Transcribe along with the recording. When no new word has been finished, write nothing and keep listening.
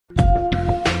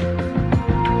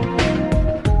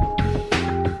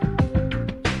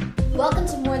Welcome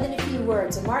to More Than a Few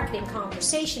Words, a marketing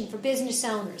conversation for business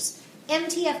owners.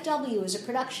 MTFW is a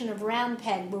production of Round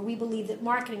Peg, where we believe that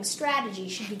marketing strategy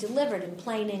should be delivered in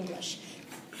plain English.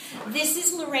 This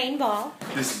is Lorraine Ball.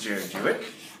 This is Jared Jewett.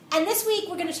 And this week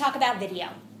we're going to talk about video.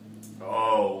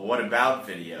 Oh, what about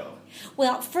video?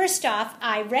 Well, first off,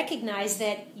 I recognize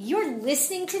that you're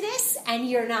listening to this and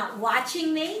you're not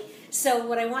watching me. So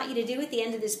what I want you to do at the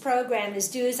end of this program is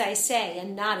do as I say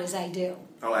and not as I do.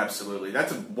 Oh, absolutely.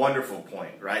 That's a wonderful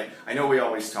point, right? I know we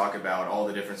always talk about all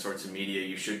the different sorts of media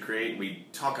you should create. We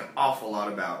talk an awful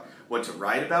lot about what to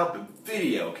write about, but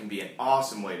video can be an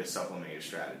awesome way to supplement your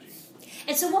strategy.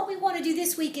 And so what we want to do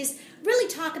this week is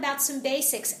really talk about some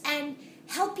basics and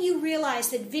help you realize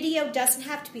that video doesn't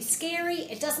have to be scary,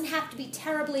 it doesn't have to be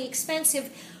terribly expensive,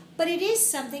 but it is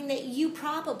something that you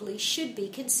probably should be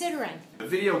considering. The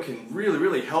video can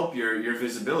really help your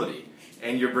visibility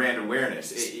and your brand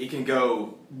awareness. It can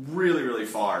go really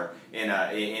far in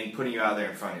putting you out there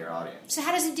in front of your audience. So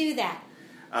how does it do that?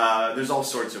 There's all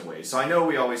sorts of ways. So I know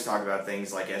we always talk about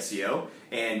things like SEO,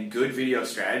 and good video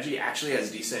strategy actually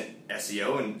has decent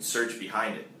SEO and search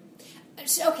behind it.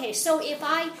 Okay, so if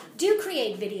I do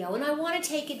create video and I want to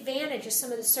take advantage of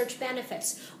some of the search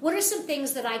benefits, what are some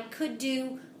things that I could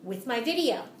do with my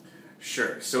video?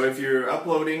 Sure. So if you're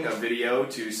uploading a video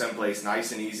to someplace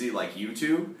nice and easy like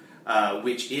YouTube,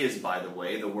 which is, by the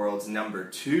way, the world's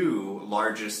 #2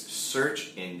 largest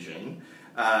search engine,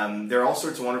 there are all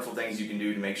sorts of wonderful things you can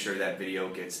do to make sure that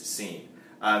video gets seen.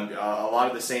 A lot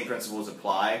of the same principles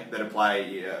apply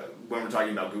when we're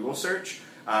talking about Google search.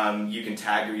 You can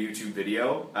tag your YouTube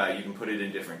video. You can put it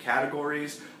in different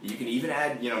categories. You can even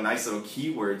add, nice little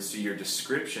keywords to your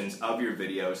descriptions of your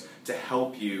videos to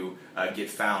help you get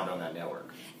found on that network.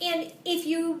 And if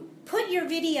you put your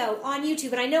video on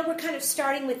YouTube, and I know we're kind of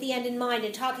starting with the end in mind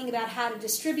and talking about how to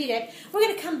distribute it, we're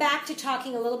going to come back to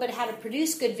talking a little bit how to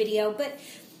produce good video, but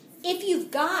if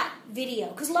you've got video,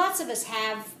 because lots of us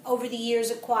have over the years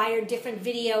acquired different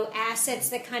video assets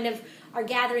that kind of are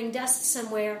gathering dust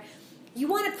somewhere, you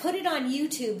want to put it on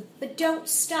YouTube, but don't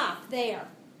stop there.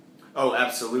 Oh,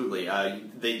 absolutely.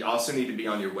 They also need to be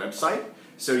on your website.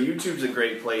 So YouTube's a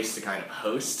great place to kind of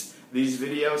host these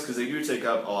videos because they do take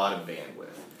up a lot of bandwidth.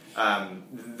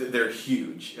 They're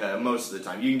huge most of the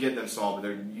time. You can get them small, but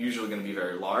they're usually going to be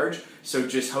very large. So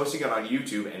just hosting it on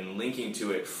YouTube and linking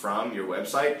to it from your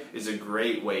website is a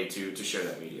great way to share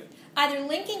that media. Either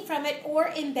linking from it or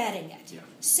embedding it. Yeah.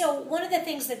 So one of the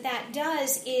things that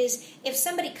does is if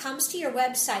somebody comes to your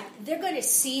website, they're going to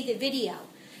see the video,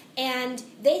 and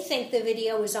they think the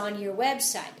video is on your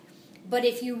website. But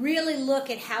if you really look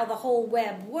at how the whole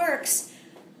web works,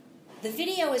 the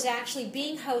video is actually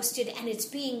being hosted and it's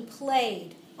being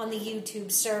played on the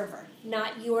YouTube server,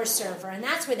 not your server. And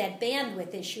that's where that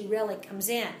bandwidth issue really comes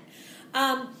in.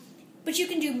 But you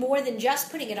can do more than just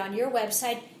putting it on your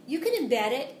website. You can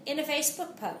embed it in a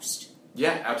Facebook post.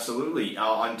 Yeah, absolutely.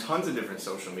 On tons of different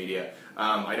social media.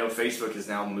 I know Facebook has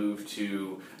now moved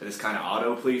to this kind of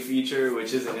autoplay feature,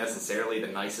 which isn't necessarily the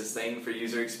nicest thing for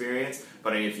user experience.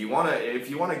 But if you want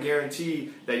to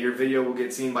guarantee that your video will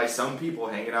get seen by some people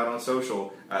hanging out on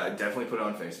social, definitely put it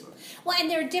on Facebook. Well, and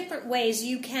there are different ways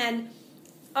you can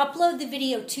upload the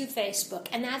video to Facebook,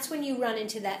 and that's when you run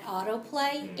into that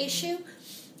autoplay issue.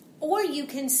 Or you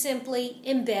can simply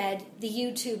embed the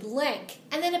YouTube link,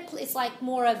 and then it's like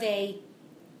more of a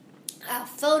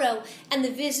photo, and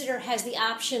the visitor has the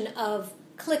option of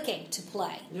clicking to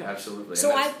play. Yeah, absolutely.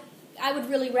 So I would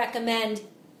really recommend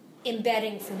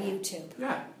embedding from YouTube.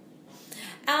 Yeah.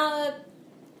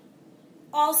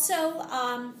 Also,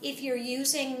 if you're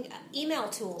using email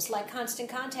tools like Constant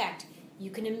Contact,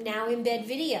 you can now embed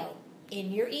video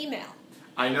in your email.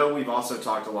 I know we've also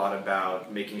talked a lot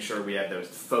about making sure we have those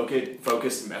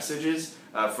focused messages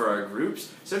for our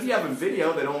groups. So if you have a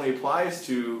video that only applies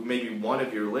to maybe one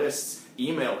of your lists,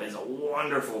 email is a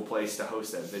wonderful place to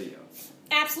host that video.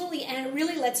 Absolutely, and it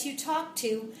really lets you talk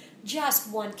to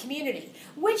just one community,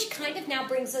 which kind of now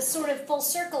brings us sort of full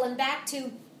circle and back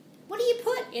to what do you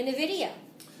put in a video?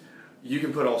 You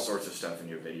can put all sorts of stuff in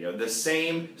your video. The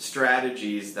same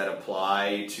strategies that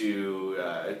apply to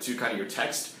kind of your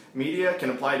text media can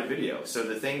apply to video. So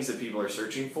the things that people are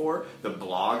searching for, the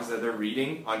blogs that they're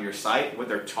reading on your site, what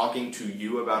they're talking to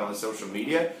you about on social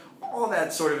media, all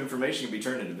that sort of information can be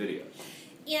turned into video.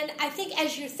 And I think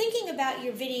as you're thinking about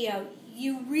your video,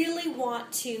 you really want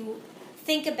to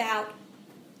think about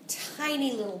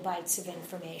tiny little bites of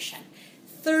information.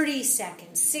 30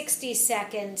 seconds, 60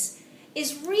 seconds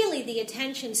is really the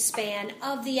attention span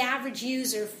of the average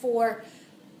user for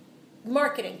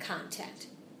marketing content.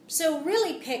 So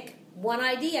really pick one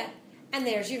idea, and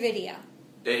there's your video.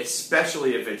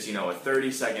 Especially if it's, a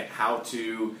 30-second how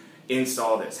to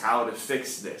install this, how to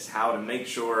fix this, how to make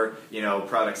sure,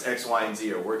 products X, Y, and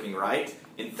Z are working right.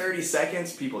 In 30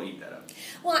 seconds, people eat that up.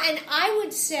 Well, and I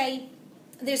would say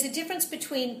there's a difference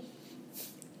between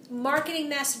marketing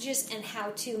messages and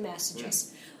how-to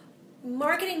messages.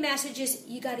 Marketing messages,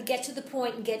 you got to get to the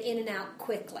point and get in and out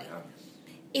quickly. Yeah.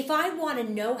 If I want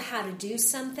to know how to do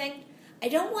something, I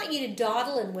don't want you to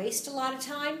dawdle and waste a lot of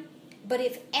time, but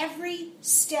if every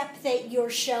step that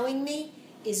you're showing me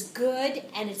is good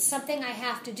and it's something I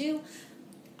have to do,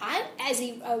 as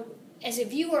a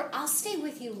viewer, I'll stay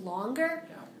with you longer.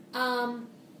 Yeah.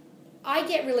 I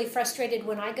get really frustrated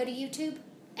when I go to YouTube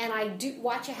and I do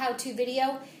watch a how-to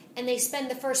video and they spend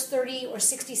the first 30 or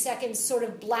 60 seconds sort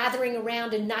of blathering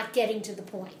around and not getting to the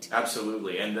point.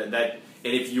 Absolutely. And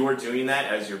and if you're doing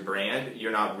that as your brand,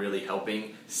 you're not really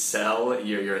helping sell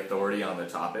your authority on the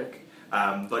topic.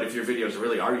 But if your videos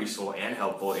really are useful and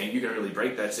helpful, and you can really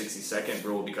break that 60-second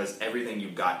rule because everything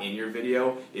you've got in your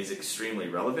video is extremely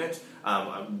relevant,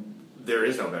 there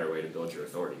is no better way to build your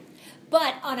authority.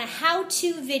 But on a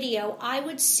how-to video, I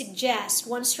would suggest,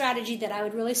 one strategy that I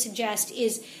would really suggest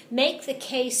is make the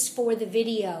case for the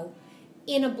video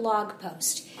in a blog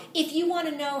post. If you want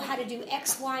to know how to do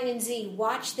X, Y, and Z,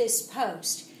 watch this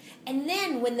post. And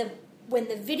then when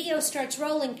the video starts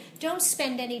rolling, don't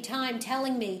spend any time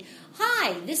telling me,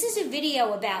 hi, this is a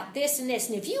video about this and this,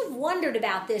 and if you've wondered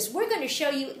about this, we're going to show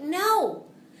you. No.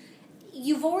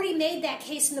 You've already made that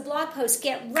case in the blog post.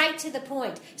 Get right to the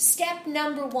point. Step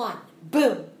number 1.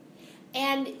 Boom.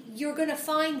 And you're going to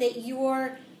find that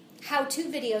your how-to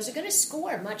videos are going to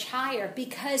score much higher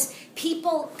because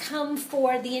people come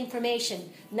for the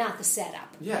information, not the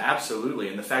setup. Yeah, absolutely.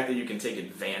 And the fact that you can take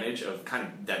advantage of kind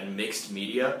of that mixed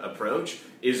media approach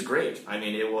is great. I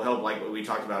mean, it will help, like what we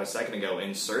talked about a second ago,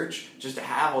 in search, just to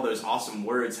have all those awesome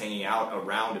words hanging out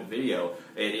around a video.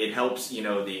 It helps,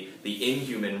 the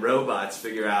inhuman robots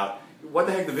figure out what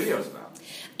the heck the video is about.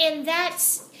 And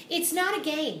it's not a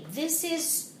game. This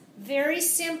is very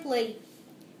simply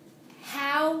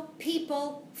how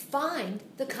people find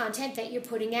the content that you're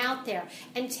putting out there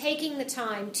and taking the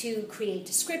time to create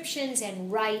descriptions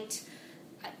and write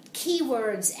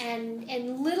keywords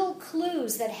and little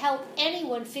clues that help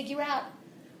anyone figure out,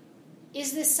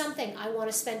 is this something I want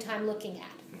to spend time looking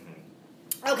at?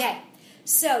 Mm-hmm. Okay,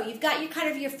 so you've got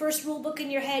your first rule book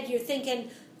in your head. You're thinking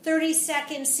 30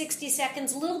 seconds, 60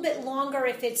 seconds, a little bit longer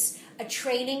if it's a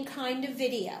training kind of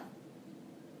video.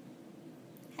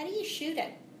 How do you shoot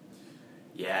it?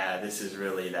 Yeah, this is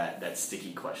really that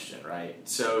sticky question, right?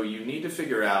 So you need to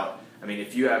figure out,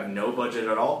 if you have no budget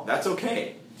at all, that's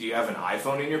okay. Do you have an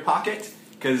iPhone in your pocket?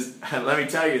 Because let me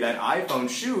tell you, that iPhone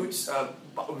shoots a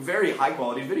very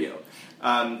high-quality video.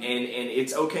 And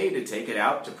it's okay to take it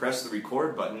out, to press the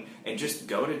record button, and just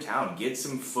go to town. Get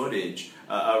some footage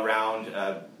around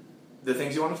the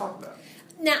things you want to talk about.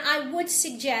 Now, I would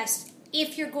suggest,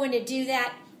 if you're going to do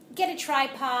that, get a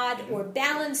tripod or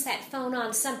balance that phone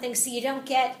on something so you don't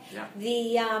get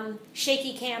the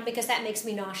shaky cam, because that makes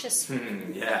me nauseous.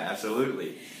 Yeah,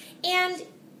 absolutely. And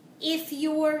if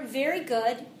you're very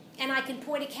good and I can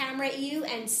point a camera at you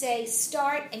and say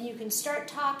start, and you can start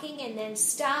talking and then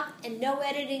stop and no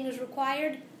editing is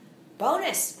required,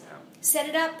 bonus. Yeah. Set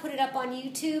it up, put it up on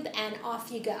YouTube, and off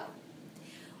you go.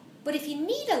 But if you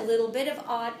need a little bit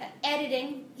of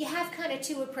editing, you have kind of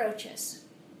two approaches.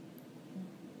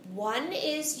 One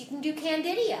is you can do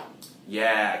Candidio.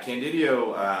 Yeah,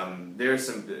 Candidio, there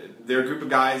are a group of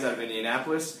guys out of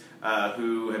Indianapolis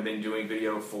who have been doing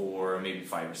video for maybe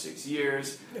 5 or 6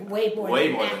 years. Way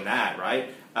more than that,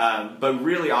 right? But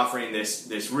really offering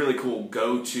this really cool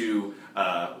go-to,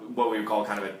 what we would call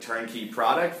kind of a turnkey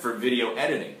product for video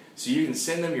editing. So you can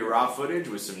send them your raw footage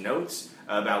with some notes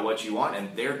about what you want,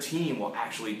 and their team will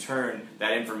actually turn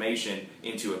that information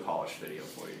into a polished video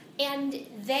for you. And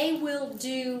they will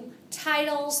do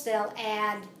titles, they'll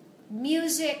add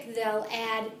music, they'll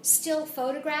add still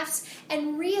photographs,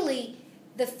 and really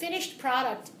the finished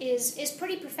product is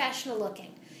pretty professional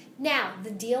looking. Now,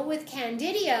 the deal with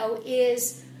Candidio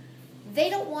is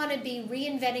they don't want to be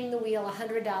reinventing the wheel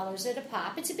 $100 at a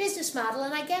pop. It's a business model,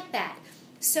 and I get that.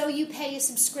 So you pay a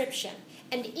subscription.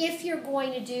 And if you're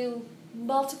going to do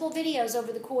multiple videos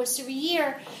over the course of a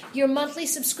year, your monthly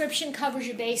subscription covers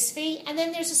your base fee, and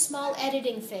then there's a small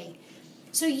editing fee.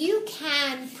 So you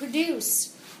can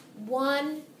produce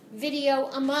one video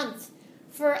a month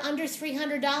for under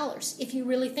 $300 if you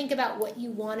really think about what you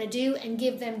want to do and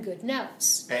give them good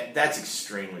notes. And that's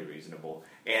extremely reasonable.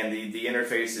 And the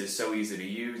interface is so easy to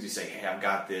use. You say, hey, I've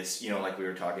got this, like we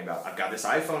were talking about, I've got this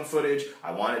iPhone footage.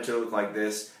 I want it to look like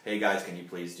this. Hey, guys, can you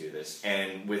please do this?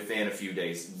 And within a few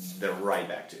days, they're right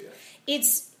back to you.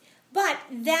 But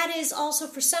that is also,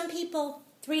 for some people,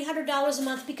 $300 a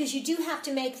month, because you do have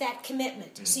to make that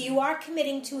commitment. Mm-hmm. So you are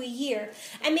committing to a year,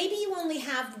 and maybe you only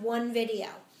have one video.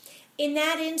 In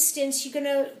that instance, you're going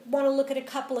to want to look at a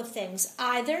couple of things.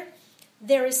 Either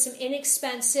there is some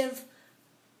inexpensive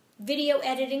video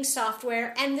editing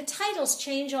software, and the titles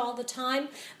change all the time,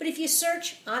 but if you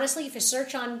search on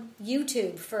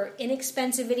YouTube for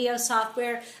inexpensive video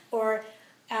software, or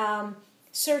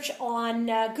search on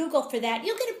Google for that,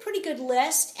 you'll get a pretty good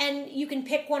list, and you can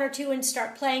pick one or two and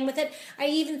start playing with it. I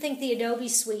even think the Adobe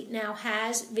Suite now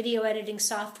has video editing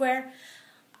software.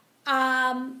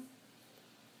 I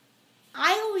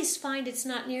always find it's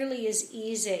not nearly as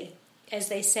easy as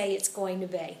they say it's going to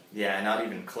be. Yeah, not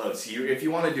even close. If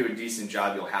you want to do a decent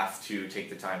job, you'll have to take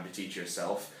the time to teach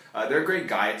yourself. There are great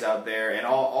guides out there, and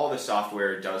all the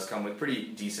software does come with pretty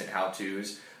decent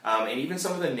how-tos. And even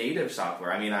some of the native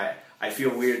software. I mean, I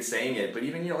feel weird saying it, but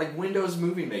even like Windows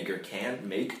Movie Maker can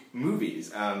make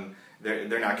movies.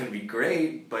 They're not going to be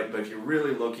great, but if you're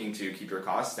really looking to keep your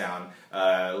costs down,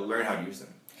 learn how to use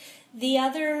them. The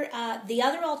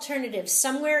other alternative,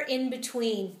 somewhere in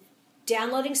between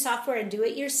downloading software and do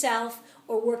it yourself,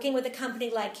 or working with a company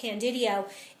like Candidio,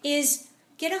 is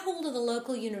get a hold of the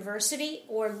local university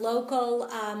or local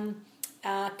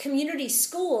community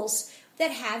schools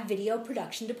that have video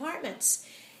production departments.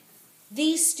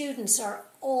 These students are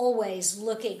always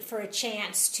looking for a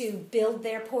chance to build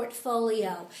their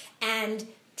portfolio and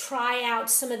try out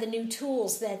some of the new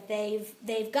tools that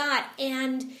they've got,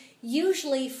 and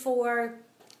usually for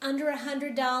under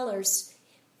 $100.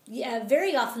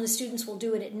 Very often the students will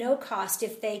do it at no cost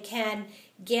if they can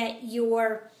get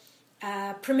your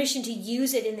permission to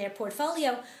use it in their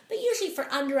portfolio, but usually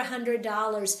for under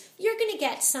 $100, you're going to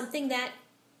get something that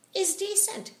is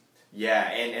decent. Yeah,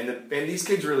 and these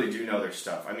kids really do know their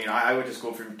stuff. I mean, I went to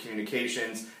school for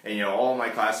communications, and all my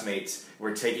classmates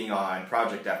were taking on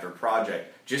project after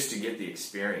project just to get the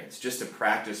experience, just to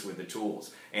practice with the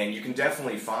tools. And you can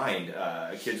definitely find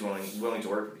kids willing to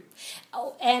work with you.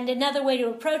 Oh, and another way to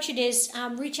approach it is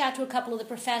reach out to a couple of the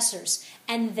professors,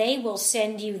 and they will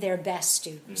send you their best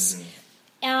students.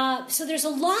 Mm-hmm. So there's a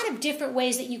lot of different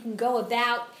ways that you can go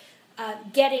about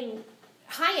getting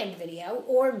high-end video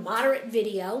or moderate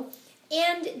video,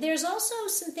 and there's also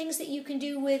some things that you can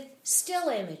do with still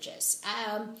images.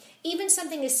 Even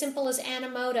something as simple as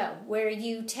Animoto, where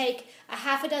you take a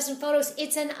half a dozen photos.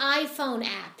 It's an iPhone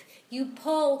app. You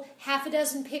pull half a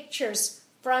dozen pictures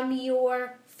from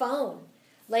your phone,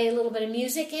 lay a little bit of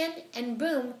music in, and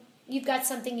boom, you've got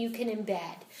something you can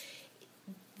embed.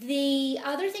 The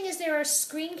other thing is there are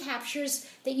screen captures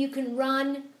that you can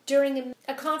run during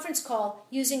a conference call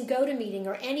using GoToMeeting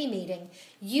or AnyMeeting.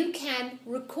 You can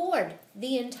record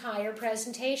the entire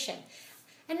presentation.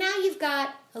 And now you've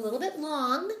got a little bit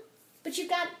long, but you've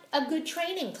got a good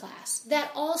training class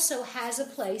that also has a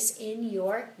place in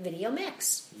your video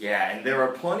mix. Yeah, and there are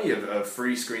plenty of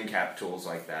free screen cap tools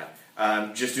like that.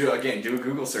 Just do a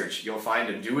Google search. You'll find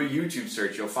them. Do a YouTube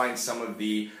search. You'll find some of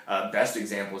the best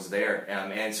examples there,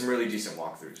 and some really decent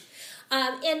walkthroughs.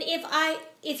 And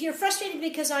if you're frustrated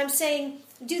because I'm saying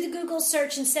do the Google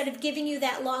search instead of giving you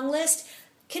that long list,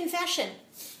 confession,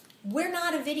 we're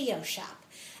not a video shop,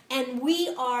 and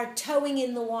we are towing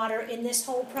in the water in this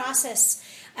whole process.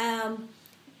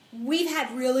 We've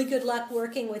had really good luck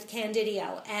working with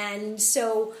Candidio, and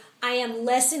so I am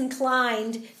less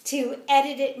inclined to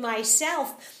edit it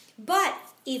myself. But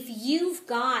if you've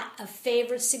got a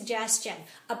favorite suggestion,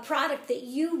 a product that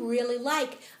you really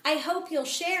like, I hope you'll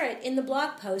share it in the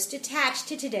blog post attached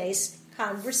to today's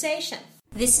conversation.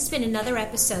 This has been another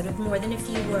episode of More Than a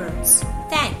Few Words.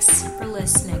 Thanks for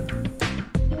listening.